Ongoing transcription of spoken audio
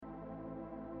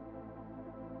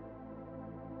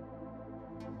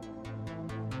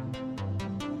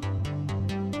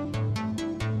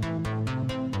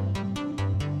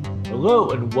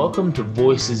Hello and welcome to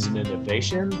Voices in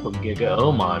Innovation from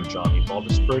GigaOM. I'm Johnny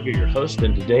Baldisberger, your host,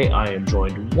 and today I am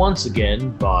joined once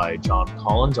again by John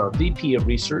Collins, our VP of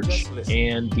Research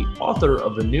and the author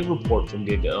of a new report from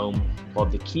GigaOM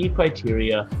called The Key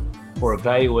Criteria for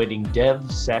Evaluating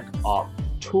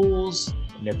DevSecOps Tools,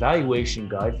 an Evaluation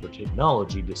Guide for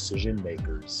Technology Decision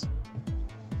Makers.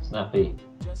 Snappy.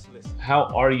 How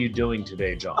are you doing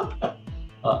today, John?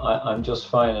 I'm just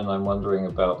fine, and I'm wondering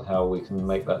about how we can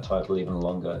make that title even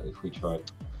longer if we tried.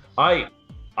 I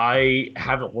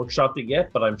haven't workshopped it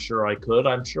yet, but I'm sure I could.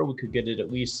 I'm sure we could get it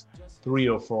at least 3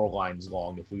 or 4 lines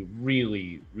long if we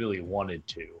really, really wanted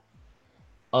to.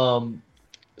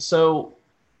 So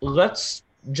let's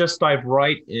just dive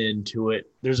right into it.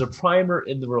 There's a primer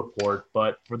in the report,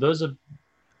 but for those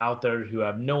out there who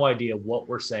have no idea what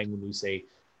we're saying when we say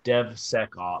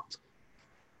DevSecOps,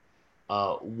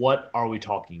 what are we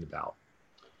talking about?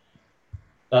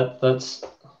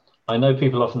 I know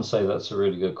people often say that's a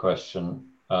really good question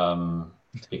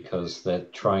because they're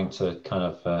trying to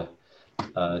kind of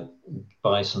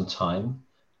buy some time.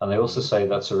 And they also say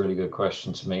that's a really good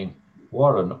question to me.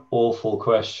 What an awful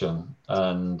question.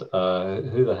 And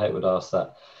who the heck would ask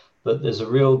that? But there's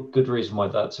a real good reason why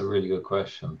that's a really good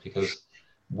question, because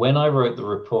when I wrote the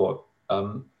report,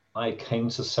 I came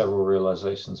to several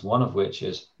realizations, one of which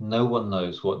is no one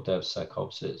knows what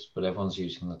DevSecOps is, but everyone's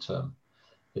using the term.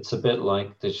 It's a bit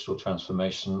like digital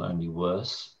transformation, only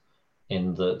worse,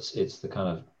 in that it's the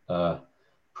kind of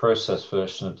process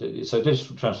version of it. So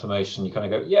digital transformation, you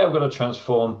kind of go, yeah, we've got to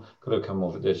transform, got to become more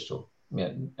of a digital,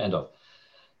 yeah, end of.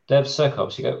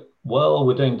 DevSecOps, you go, well,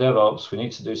 we're doing DevOps, we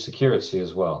need to do security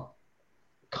as well.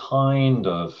 Kind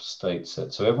of states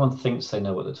it. So everyone thinks they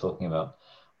know what they're talking about.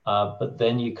 But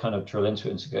then you kind of drill into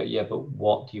it and go, yeah, but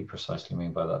what do you precisely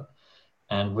mean by that?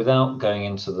 And without going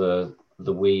into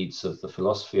the weeds of the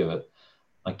philosophy of it,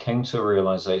 I came to a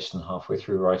realization halfway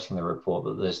through writing the report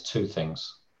that there's 2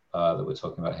 things that we're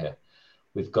talking about here.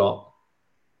 We've got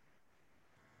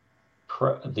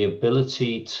the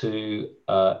ability to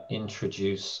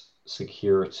introduce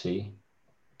security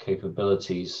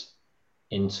capabilities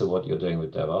into what you're doing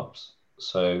with DevOps.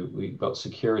 So we've got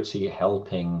security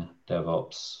helping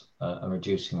DevOps and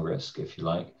reducing risk, if you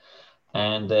like.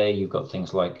 And there you've got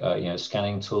things like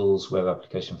scanning tools, web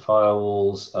application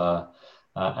firewalls,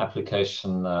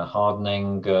 application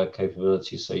hardening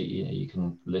capabilities. So you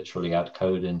can literally add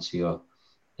code into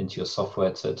your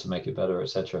software to make it better,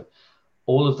 etc.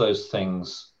 All of those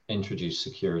things introduce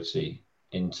security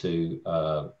into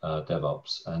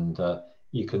DevOps, and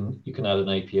you can add an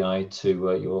API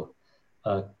to your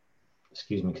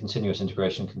continuous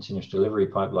integration, continuous delivery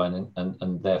pipeline,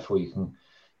 and therefore you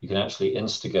can actually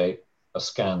instigate a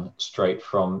scan straight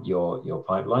from your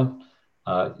pipeline.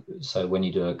 So when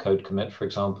you do a code commit, for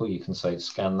example, you can say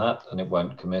scan that, and it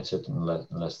won't commit it unless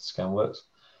the scan works.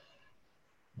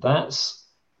 That's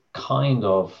kind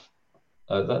of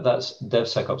that's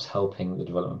DevSecOps helping the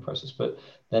development process. But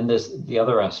then there's the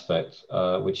other aspect,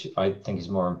 which I think is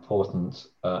more important,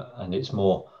 and it's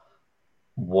more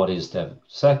what is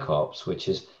DevSecOps, which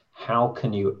is how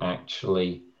can you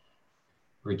actually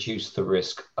reduce the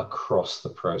risk across the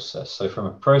process. So from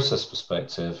a process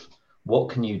perspective, what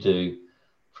can you do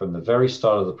from the very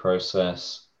start of the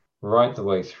process right the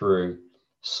way through,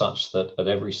 such that at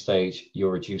every stage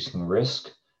you're reducing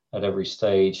risk, at every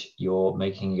stage you're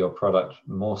making your product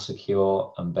more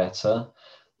secure and better.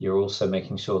 You're also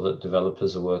making sure that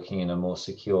developers are working in a more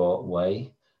secure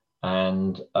way,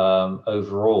 and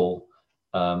overall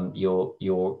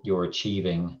you're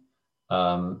achieving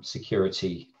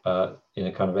security in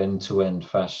a kind of end-to-end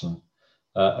fashion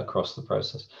across the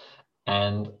process.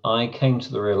 And I came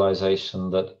to the realization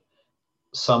that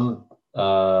some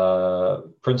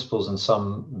principles and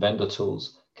some vendor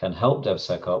tools can help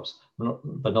DevSecOps,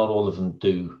 but not all of them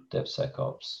do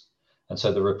DevSecOps. And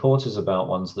so the report is about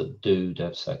ones that do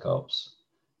DevSecOps.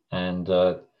 And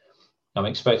I'm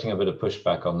expecting a bit of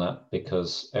pushback on that,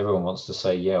 because everyone wants to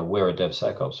say, yeah, we're a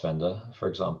DevSecOps vendor, for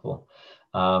example.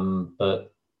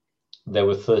 But there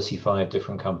were 35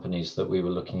 different companies that we were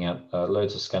looking at,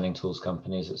 loads of scanning tools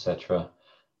companies, etc.,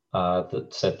 that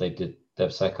said they did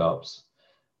DevSecOps.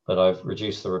 But I've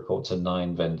reduced the report to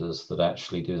 9 vendors that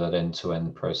actually do that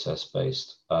end-to-end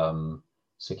process-based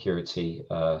security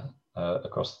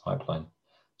across the pipeline.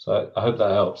 So I hope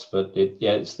that helps. But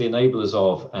it's the enablers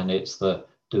of and it's the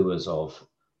doers of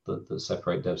that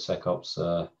separate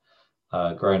DevSecOps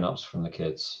grown-ups from the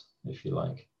kids, if you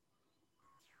like.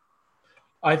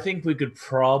 I think we could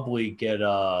probably get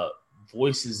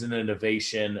Voices in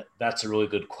Innovation, that's a really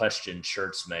good question,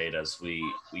 shirts made, as we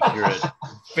hear it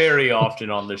very often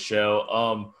on the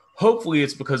show. hopefully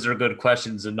it's because they're good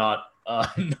questions and not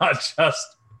not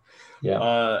just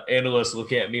analysts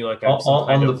looking at me like I'm some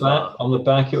kind of on the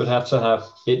back. It would have to have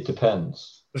 "it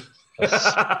depends."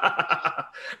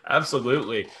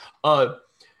 Absolutely.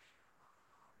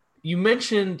 You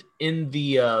mentioned in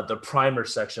the primer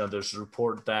section of this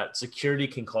report that security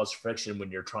can cause friction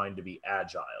when you're trying to be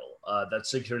agile. That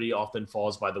security often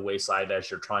falls by the wayside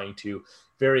as you're trying to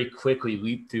very quickly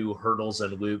leap through hurdles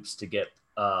and loops to get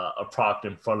a product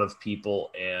in front of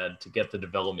people and to get the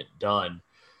development done.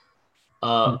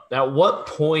 At what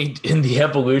point in the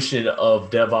evolution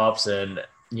of DevOps and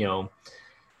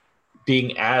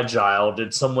being agile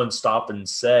did someone stop and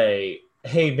say,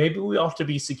 "Hey, maybe we ought to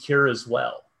be secure as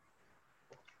well"?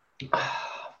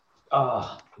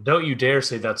 Don't you dare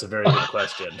say that's a very good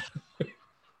question.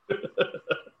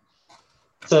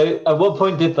 So at what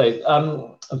point did they?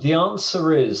 The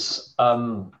answer is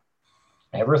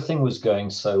everything was going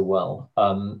so well,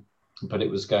 but it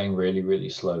was going really, really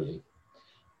slowly.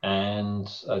 And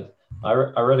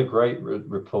I read a great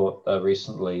report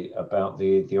recently about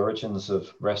the origins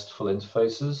of RESTful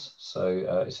interfaces. So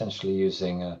essentially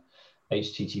using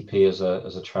HTTP as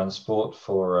a transport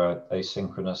for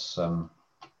asynchronous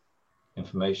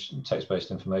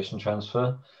text-based information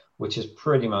transfer, which is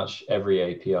pretty much every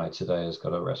API today has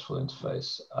got a RESTful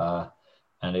interface,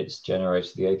 and it's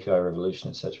generated the API revolution,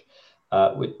 etc.,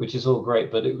 which is all great.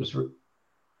 But it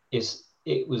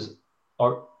was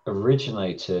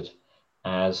originated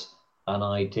as an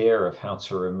idea of how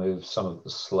to remove some of the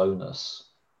slowness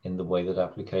in the way that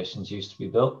applications used to be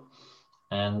built.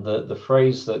 And the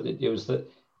phrase that it was the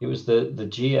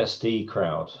GSD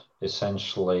crowd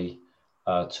essentially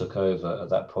took over at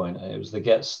that point. It was the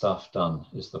get stuff done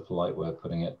is the polite way of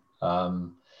putting it.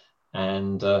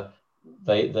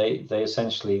 They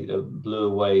essentially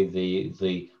blew away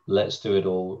the let's do it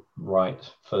all right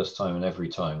first time and every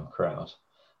time crowd,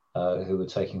 who were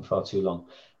taking far too long.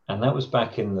 And that was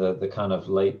back in the kind of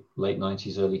late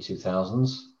 90s, early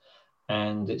 2000s.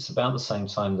 And it's about the same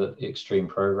time that extreme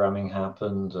programming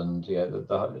happened, and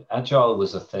the agile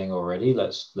was a thing already.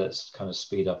 Let's kind of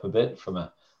speed up a bit from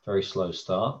a very slow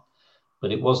start,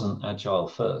 but it wasn't agile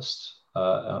first.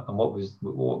 And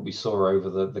what we saw over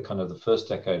the kind of the first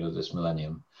decade of this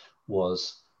millennium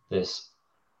was this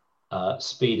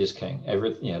speed is king.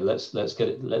 Everything,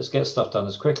 let's get stuff done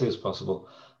as quickly as possible.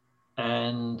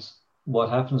 And what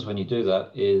happens when you do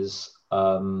that is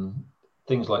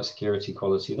things like security,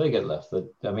 quality, they get left.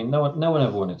 I mean, no one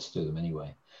ever wanted to do them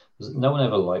anyway. No one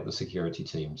ever liked the security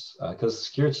teams because the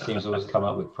security teams always come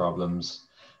up with problems.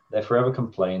 They're forever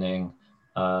complaining.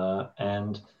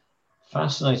 And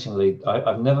fascinatingly,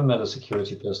 I've never met a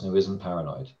security person who isn't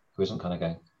paranoid, who isn't kind of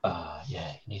going,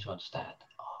 yeah, you need to understand.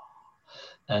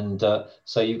 And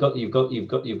so you've got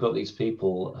these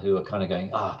people who are kind of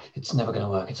going, it's never going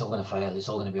to work. It's all going to fail. It's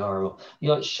all going to be horrible.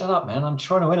 You're like, shut up, man. I'm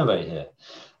trying to innovate here.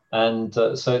 And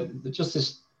so just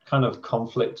this kind of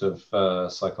conflict of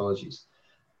psychologies.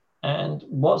 And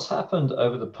what's happened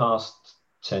over the past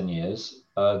 10 years,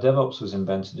 DevOps was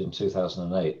invented in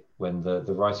 2008 when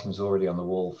the writing was already on the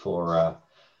wall for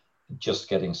just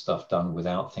getting stuff done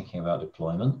without thinking about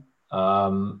deployment.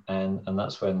 And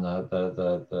that's when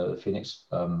the Phoenix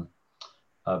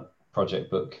project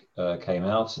book came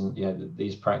out, and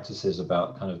these practices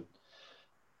about kind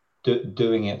of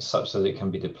doing it such that it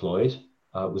can be deployed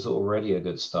was already a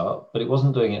good start, but it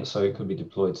wasn't doing it so it could be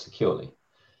deployed securely.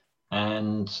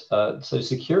 And so the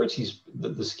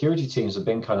security teams have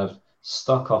been kind of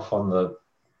stuck off on the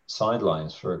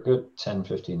sidelines for a good 10,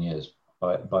 15 years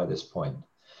by this point.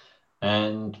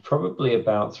 And probably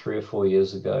about 3 or 4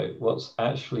 years ago, what's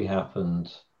actually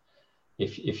happened,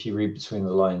 if you read between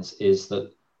the lines, is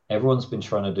that everyone's been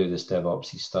trying to do this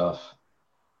DevOpsy stuff.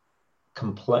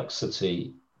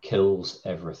 Complexity kills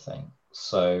everything.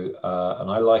 So, and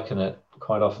I liken it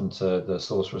quite often to the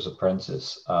Sorcerer's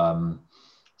Apprentice.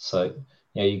 So,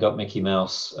 you got Mickey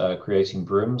Mouse creating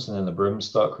brooms, and then the brooms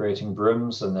start creating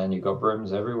brooms, and then you've got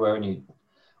brooms everywhere, and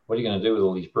what are you going to do with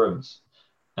all these brooms?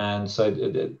 And so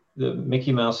the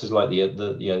Mickey Mouse is like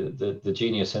the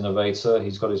genius innovator.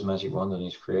 He's got his magic wand and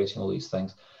he's creating all these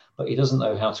things, but he doesn't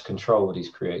know how to control what he's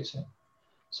creating.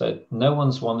 So no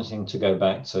one's wanting to go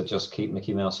back to just keep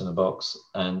Mickey Mouse in a box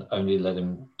and only let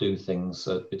him do things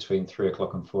between 3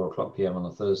 o'clock and 4 o'clock p.m. on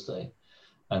a Thursday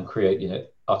and create,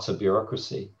 utter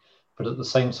bureaucracy. But at the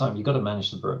same time, you've got to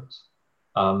manage the brooms.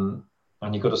 And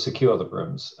you've got to secure the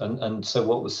brooms. And so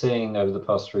what we're seeing over the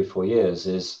past 3-4 years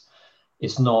is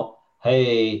it's not,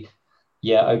 hey,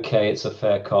 yeah, okay, it's a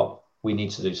fair cop. We need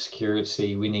to do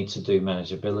security. We need to do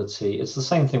manageability. It's the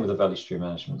same thing with the value stream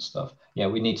management stuff. Yeah,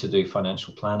 we need to do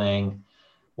financial planning.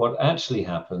 What actually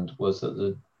happened was that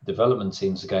the development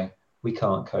teams are going, we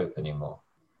can't cope anymore.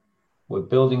 We're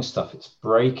building stuff, it's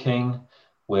breaking.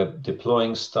 We're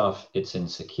deploying stuff, it's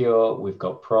insecure. We've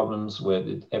got problems where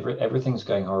everything's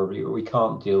going horribly. We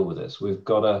can't deal with this. We've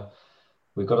got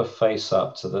to face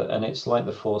up to and it's like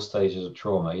the 4 stages of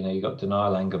trauma. You know, you got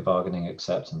denial, anger, bargaining,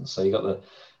 acceptance. So you got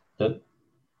the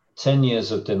 10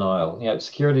 years of denial. You know,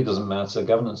 security doesn't matter,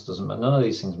 governance doesn't matter, none of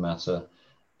these things matter.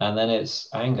 And then it's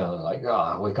anger, like,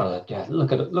 we got to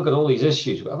look at all these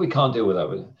issues. We can't deal with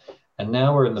that. And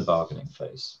now we're in the bargaining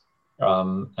phase.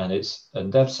 And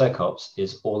DevSecOps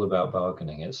is all about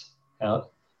bargaining. It's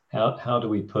how do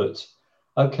we put,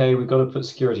 okay, we've got to put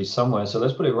security somewhere. So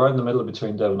let's put it right in the middle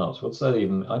between Dev and Ops. What's that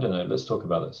even? I don't know. Let's talk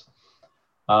about this.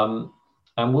 And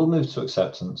we'll move to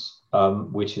acceptance,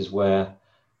 which is where,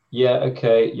 yeah,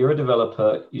 okay, you're a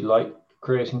developer, you like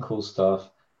creating cool stuff,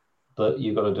 but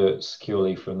you've got to do it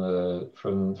securely from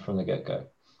the get-go.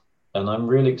 And I'm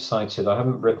really excited. I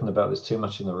haven't written about this too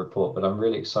much in the report, but I'm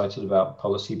really excited about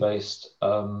policy-based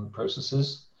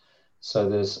processes. So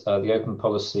there's the Open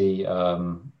Policy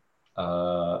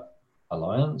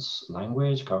Alliance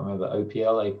language, can't remember,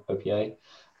 OPA.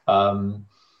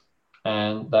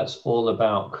 And that's all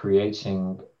about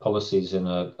creating policies in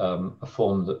a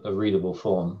form, a readable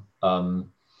form.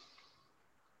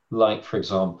 Like, for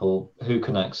example, who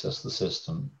can access the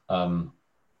system?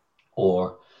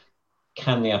 Or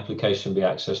can the application be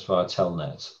accessed via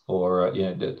telnet? Or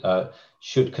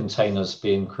should containers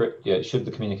be encrypted? Should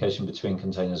the communication between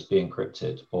containers be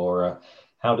encrypted? Or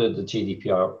how do the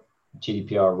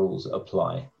GDPR rules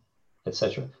apply,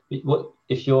 etc. What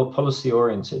if you're policy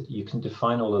oriented? You can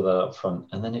define all of that up front,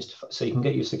 and then so you can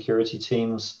get your security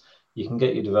teams, you can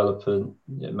get your developer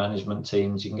management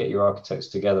teams, you can get your architects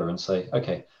together and say,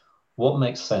 okay, what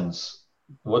makes sense?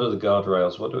 What are the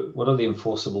guardrails? What are the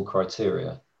enforceable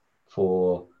criteria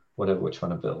for whatever we're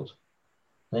trying to build?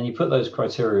 And then you put those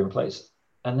criteria in place,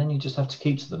 and then you just have to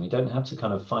keep to them. You don't have to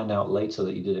kind of find out later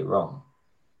that you did it wrong.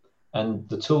 And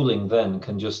the tooling then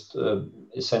can just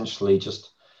essentially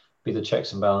just be the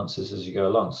checks and balances as you go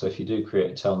along. So if you do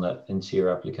create a telnet into your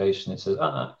application, it says,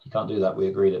 you can't do that. We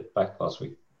agreed it back last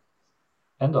week.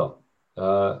 End of.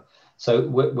 So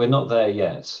we're not there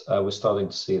yet. We're starting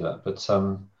to see that, but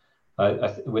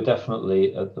we're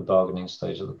definitely at the bargaining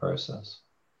stage of the process.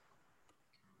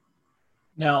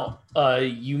 Now,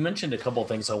 you mentioned a couple of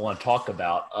things I want to talk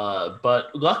about,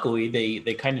 but luckily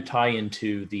they kind of tie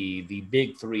into the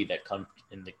big 3 that come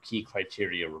in the key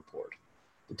criteria report: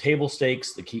 the table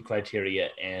stakes, the key criteria,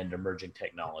 and emerging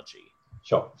technology.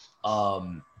 Sure.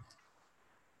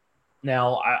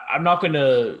 Now, I'm not going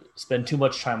to spend too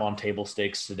much time on table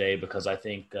stakes today, because I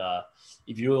think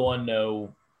if you really want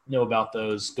to know about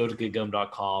those, go to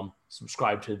goodgum.com,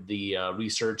 subscribe to the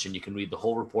research, and you can read the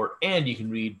whole report, and you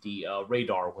can read the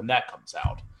radar when that comes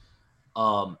out.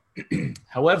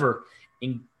 However,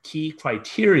 in key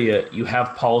criteria, you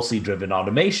have policy-driven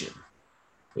automation,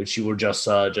 which you were just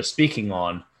speaking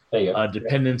on,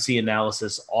 dependency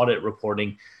analysis, audit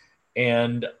reporting.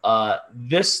 And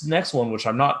this next one, which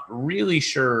I'm not really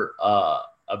sure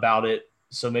about it,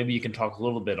 so maybe you can talk a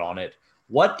little bit on it.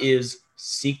 What is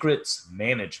secrets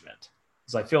management?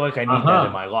 Because I feel like I need that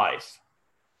in my life.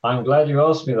 I'm glad you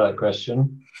asked me that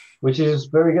question, which is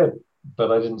very good,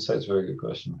 but I didn't say it's a very good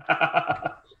question.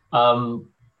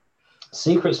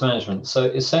 Secrets management. So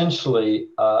essentially,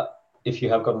 if you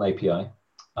have got an API,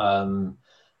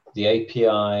 the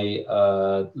API,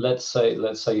 let's say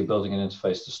you're building an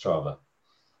interface to Strava,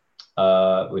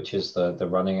 which is the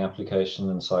running application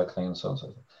and cycling and so on and so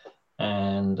forth.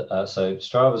 And so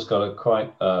Strava's got a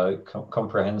quite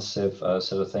comprehensive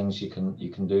set of things you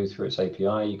can do through its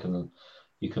API. You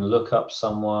can look up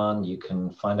someone, you can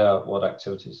find out what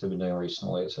activities they've been doing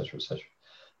recently, etc., etc.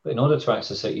 But in order to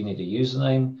access it, you need a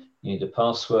username, you need a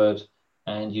password,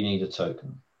 and you need a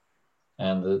token.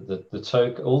 And the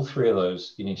token, all 3 of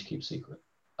those, you need to keep secret,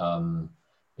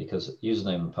 because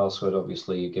username and password,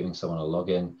 obviously, you're giving someone a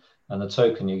login, and the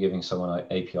token, you're giving someone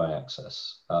API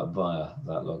access via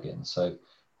that login. So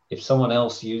if someone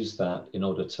else used that in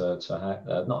order to hack,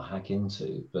 not hack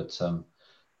into, but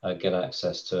get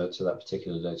access to that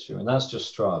particular data stream, and that's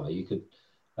just Strava. You could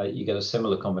you get a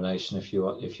similar combination if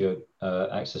you're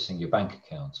accessing your bank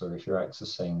account, or if you're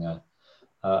accessing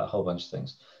a whole bunch of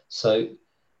things. So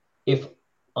if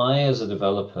I, as a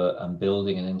developer, am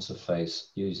building an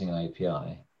interface using an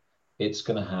API, it's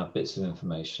going to have bits of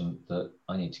information that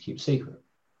I need to keep secret.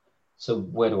 So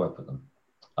where do I put them?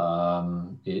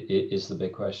 It is the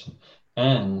big question.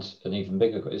 And an even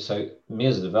bigger question, so me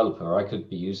as a developer, I could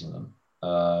be using them.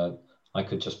 I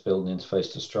could just build an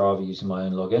interface to Strava using my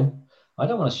own login. I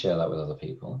don't want to share that with other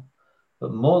people.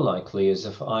 But more likely is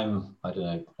if I'm, I don't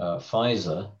know,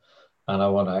 Pfizer, and I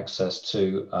want access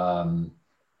to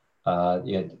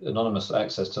anonymous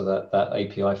access to that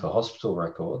API for hospital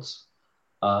records.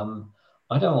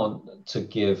 I don't want to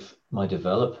give my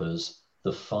developers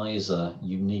the Pfizer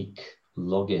unique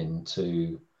login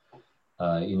to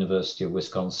University of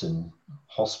Wisconsin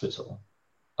Hospital.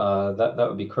 That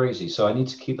would be crazy. So I need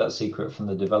to keep that secret from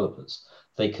the developers.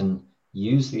 They can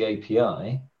use the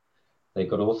API. They've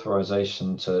got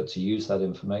authorization to use that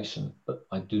information, but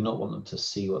I do not want them to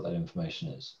see what that information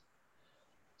is.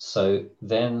 So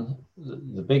then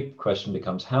the big question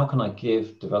becomes, how can I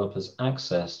give developers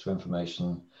access to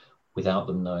information without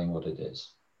them knowing what it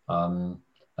is? And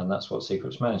that's what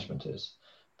secrets management is,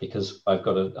 because I've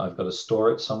got to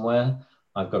store it somewhere.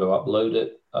 I've got to upload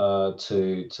it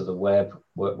to the web,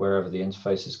 wherever the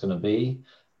interface is going to be.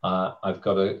 I've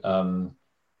got to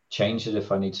change it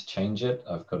if I need to change it.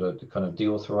 I've got to kind of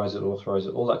deauthorize it, authorize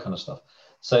it, all that kind of stuff.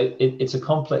 So it's a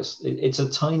complex, it's a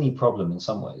tiny problem in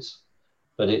some ways,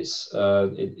 but it's a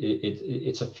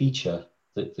feature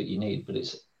that you need, but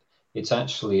it's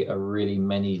actually a really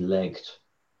many-legged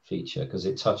feature because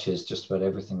it touches just about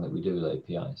everything that we do with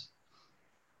APIs.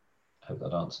 I hope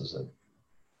that answers it.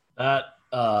 That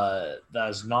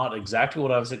is not exactly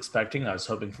what I was expecting. I was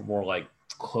hoping for more like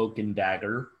cloak and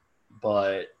dagger,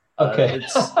 but okay.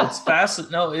 it's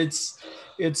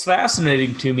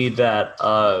fascinating to me that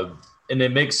and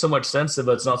it makes so much sense,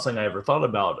 but it's not something I ever thought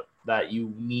about, that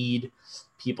you need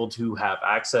people to have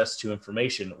access to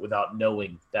information without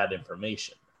knowing that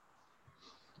information.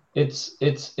 It's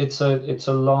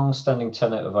a long-standing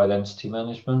tenet of identity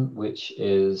management, which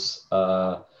is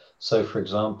so, for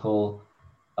example,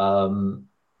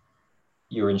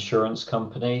 your insurance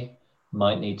company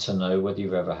might need to know whether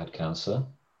you've ever had cancer,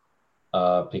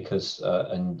 because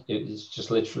and it's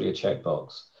just literally a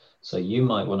checkbox. So you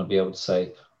might want to be able to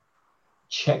say,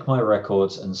 check my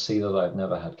records and see that I've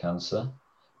never had cancer,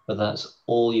 but that's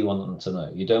all you want them to know.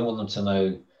 You don't want them to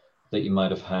know that you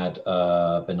might have had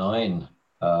benign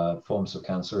forms of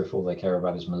cancer if all they care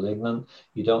about is malignant.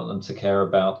 You don't want them to care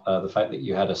about the fact that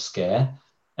you had a scare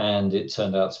and it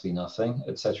turned out to be nothing,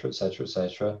 et cetera, et cetera, et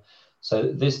cetera.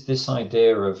 So this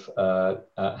idea of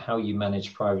how you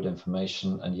manage private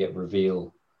information and yet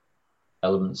reveal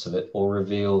elements of it or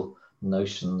reveal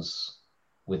notions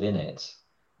within it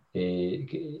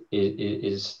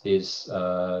is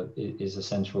a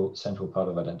central part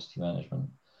of identity management.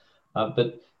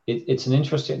 But it's an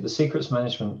interesting, the secrets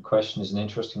management question is an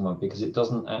interesting one because it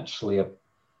doesn't actually,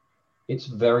 it's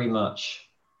very much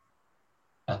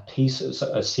a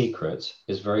secret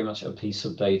is very much a piece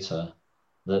of data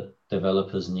that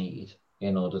developers need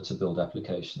in order to build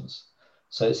applications.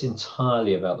 So it's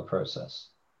entirely about the process.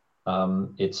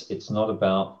 It's not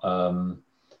about,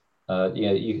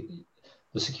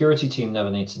 the security team never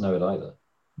needs to know it either.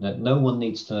 No one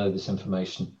needs to know this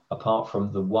information apart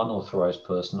from the one authorized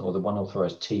person or the one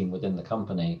authorized team within the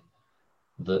company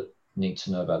that need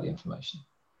to know about the information.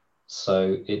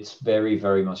 So it's very,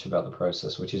 very much about the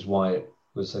process, which is why it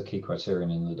was a key criterion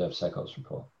in the DevSecOps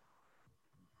report.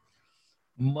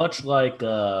 Much like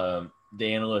the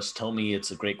analysts tell me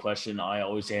it's a great question, I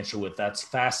always answer with, that's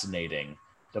fascinating,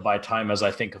 to buy time as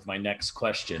I think of my next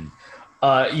question.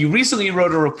 You recently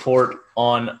wrote a report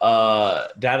on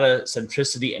data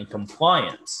centricity and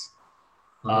compliance.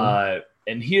 Mm-hmm.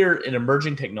 And here in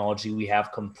emerging technology, we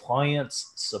have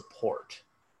compliance support.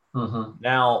 Mm-hmm.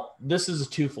 Now, this is a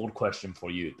twofold question for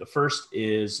you. The first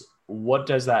is, what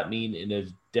does that mean in a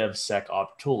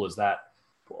DevSecOps tool? Is that,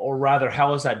 or rather,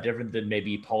 how is that different than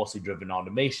maybe policy-driven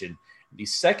automation? The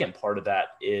second part of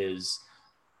that is,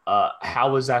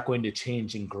 how is that going to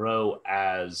change and grow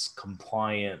as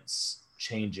compliance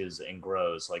changes and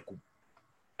grows, like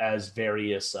as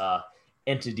various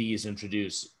entities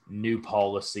introduce new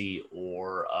policy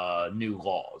or new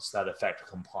laws that affect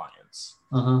compliance?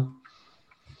 Mm-hmm.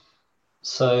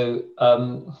 So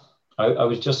I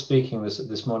was just speaking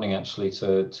this morning actually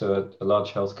to a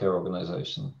large healthcare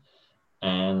organization,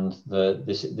 and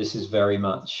this is very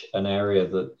much an area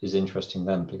that is interesting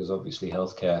them because obviously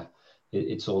healthcare,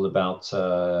 it's all about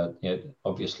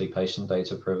obviously patient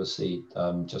data privacy,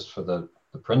 just for the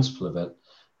principle of it,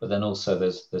 but then also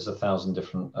there's 1,000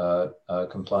 different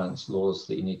compliance laws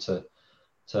that you need to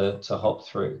hop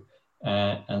through,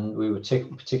 and we were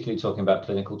particularly talking about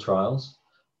clinical trials.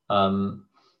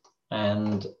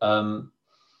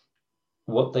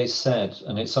 What they said,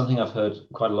 and it's something I've heard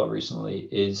quite a lot recently,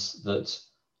 is that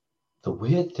the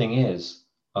weird thing is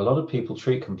a lot of people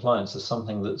treat compliance as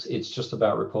something it's just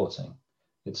about reporting.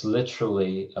 It's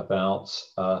literally about,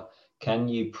 can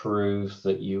you prove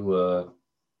that you were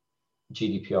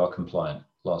GDPR compliant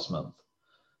last month.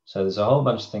 So there's a whole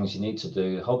bunch of things you need to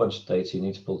do, a whole bunch of data you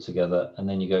need to pull together, and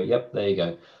then you go, yep, there you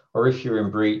go. Or if you're in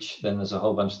breach, then there's a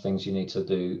whole bunch of things you need to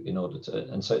do in order to,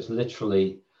 and so it's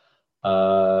literally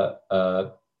a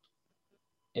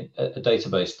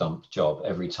database dump job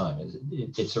every time.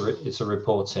 It's a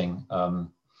reporting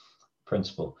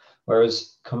principle.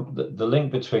 Whereas the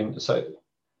link between, so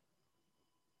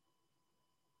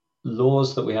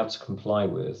laws that we have to comply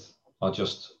with are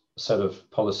just a set of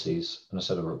policies and a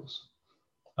set of rules.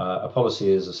 A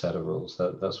policy is a set of rules.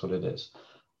 That's what it is.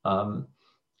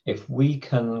 If we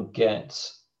can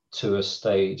get to a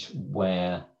stage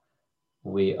where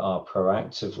we are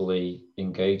proactively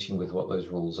engaging with what those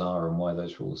rules are and why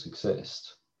those rules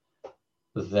exist,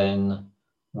 then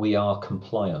we are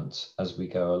compliant as we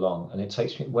go along. And it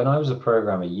takes me, when I was a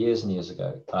programmer years and years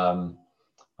ago,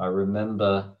 I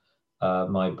remember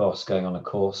my boss going on a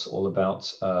course all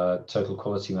about total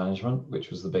quality management, which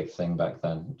was the big thing back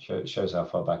then. Shows how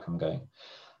far back I'm going.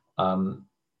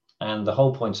 And the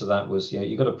whole point of that was,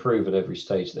 you got to prove at every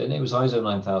stage, and it was ISO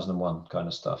 9001 kind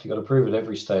of stuff. You got to prove at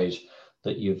every stage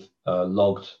that you've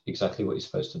logged exactly what you're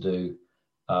supposed to do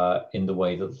in the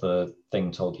way that the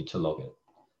thing told you to log it.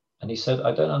 And he said,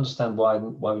 I don't understand why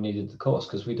we needed the course,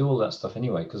 because we do all that stuff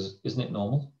anyway, because isn't it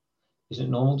normal? Isn't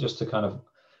it normal just to kind of,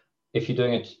 if you're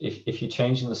doing it, if you're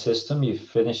changing the system, you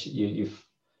finish, you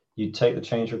take the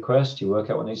change request, you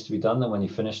work out what needs to be done, then when you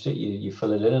finished it, you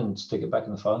fill it in and stick it back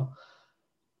in the file.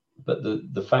 But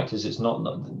the fact is, it's not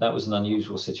that was an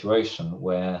unusual situation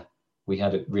where we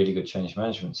had a really good change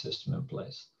management system in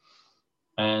place.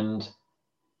 And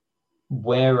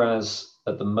whereas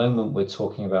at the moment we're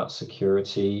talking about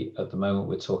security, at the moment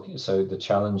we're talking, so the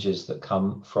challenges that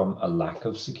come from a lack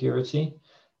of security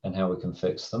and how we can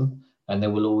fix them. And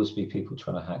there will always be people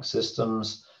trying to hack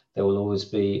systems. There will always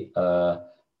be a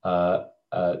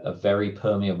very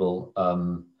permeable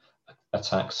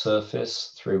attack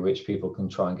surface through which people can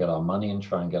try and get our money and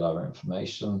try and get our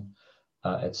information,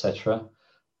 etc.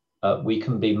 We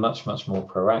can be much more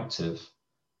proactive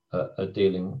at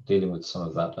dealing with some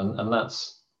of that, and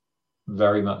that's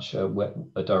very much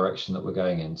a direction that we're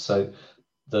going in. So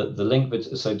the link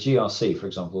with, so GRC, for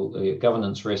example,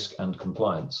 governance, risk, and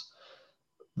compliance.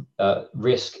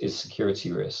 Risk is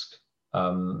security risk,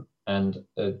 and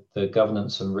the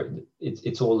governance and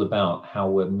it's all about how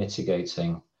we're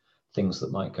mitigating things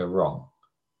that might go wrong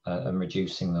and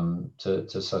reducing them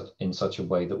in such a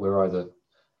way that we're either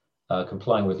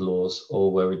complying with laws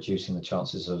or we're reducing the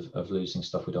chances of losing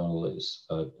stuff we don't want to lose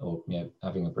or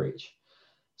having a breach.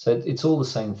 So it's all the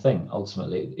same thing.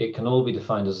 Ultimately, it can all be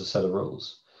defined as a set of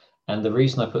rules. And the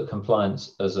reason I put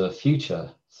compliance as a future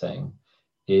thing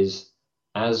is,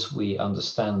 as we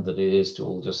understand that it is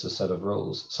all just a set of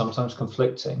rules, sometimes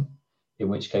conflicting, in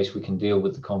which case we can deal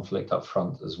with the conflict up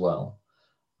front as well.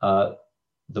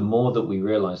 The more that we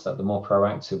realize that, the more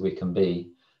proactive we can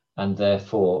be, and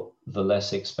therefore the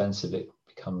less expensive it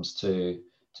becomes to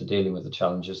dealing with the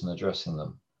challenges and addressing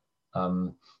them.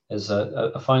 There's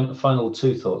a final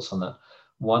two thoughts on that.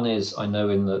 One is, I know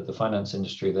in the finance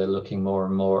industry, they're looking more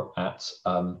and more at,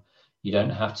 you don't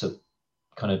have to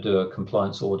kind of do a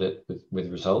compliance audit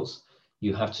with results.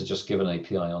 You have to just give an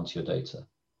API onto your data.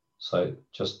 So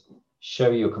just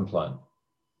show you're compliant,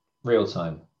 real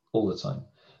time, all the time.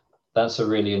 That's a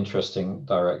really interesting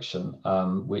direction,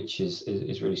 which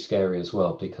is really scary as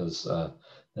well, because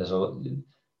there's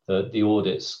the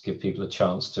audits give people a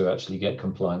chance to actually get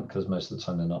compliant, because most of the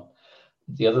time they're not.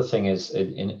 The other thing is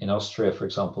in Austria, for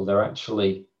example, they're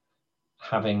actually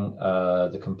having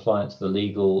the compliance, the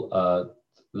legal,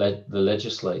 the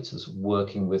legislators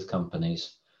working with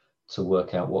companies to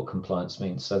work out what compliance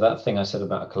means. So that thing I said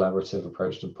about a collaborative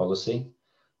approach to policy,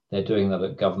 they're doing that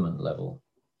at government level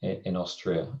in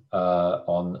Austria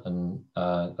on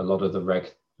a lot of the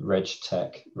reg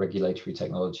tech, regulatory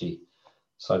technology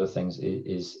side of things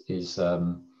is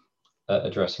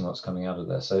addressing what's coming out of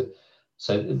there. So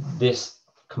this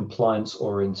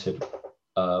compliance-oriented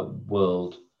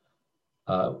world,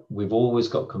 we've always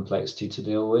got complexity to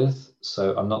deal with.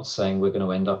 So I'm not saying we're going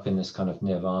to end up in this kind of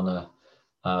nirvana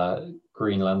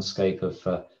green landscape of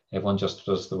everyone just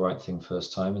does the right thing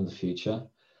first time in the future.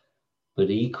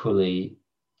 But equally,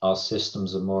 our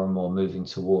systems are more and more moving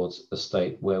towards a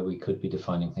state where we could be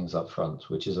defining things up front,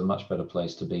 which is a much better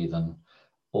place to be than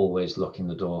always locking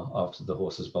the door after the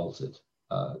horse has bolted,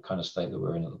 kind of state that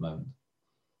we're in at the moment.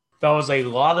 That was a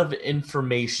lot of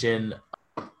information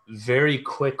very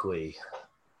quickly.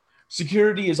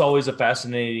 Security is always a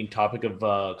fascinating topic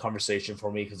of conversation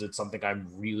for me, because it's something I'm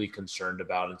really concerned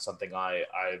about and something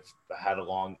I've had a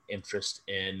long interest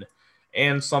in,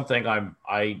 and something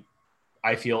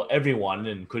I feel everyone,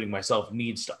 including myself,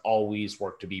 needs to always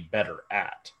work to be better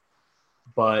at.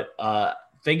 But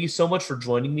thank you so much for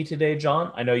joining me today,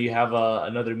 John. I know you have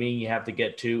another meeting you have to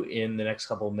get to in the next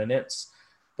couple of minutes.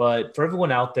 But for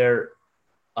everyone out there,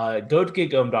 go to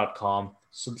gigohm.com,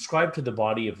 subscribe to the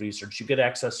body of research. You get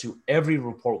access to every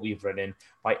report we've written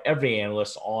by every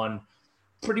analyst on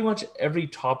pretty much every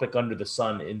topic under the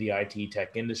sun in the IT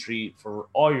tech industry. For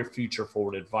all your future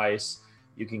forward advice,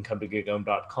 you can come to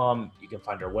gigohm.com. You can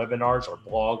find our webinars, our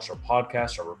blogs, our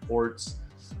podcasts, our reports,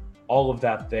 all of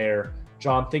that there.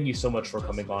 John, thank you so much for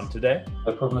coming on today.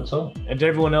 No problem at all. And to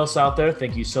everyone else out there,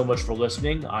 thank you so much for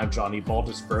listening. I'm Johnny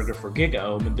Baltusberger for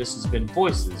GigaOhm, and this has been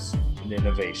Voices in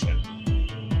Innovation.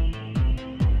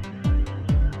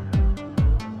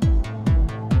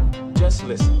 Just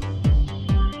listen.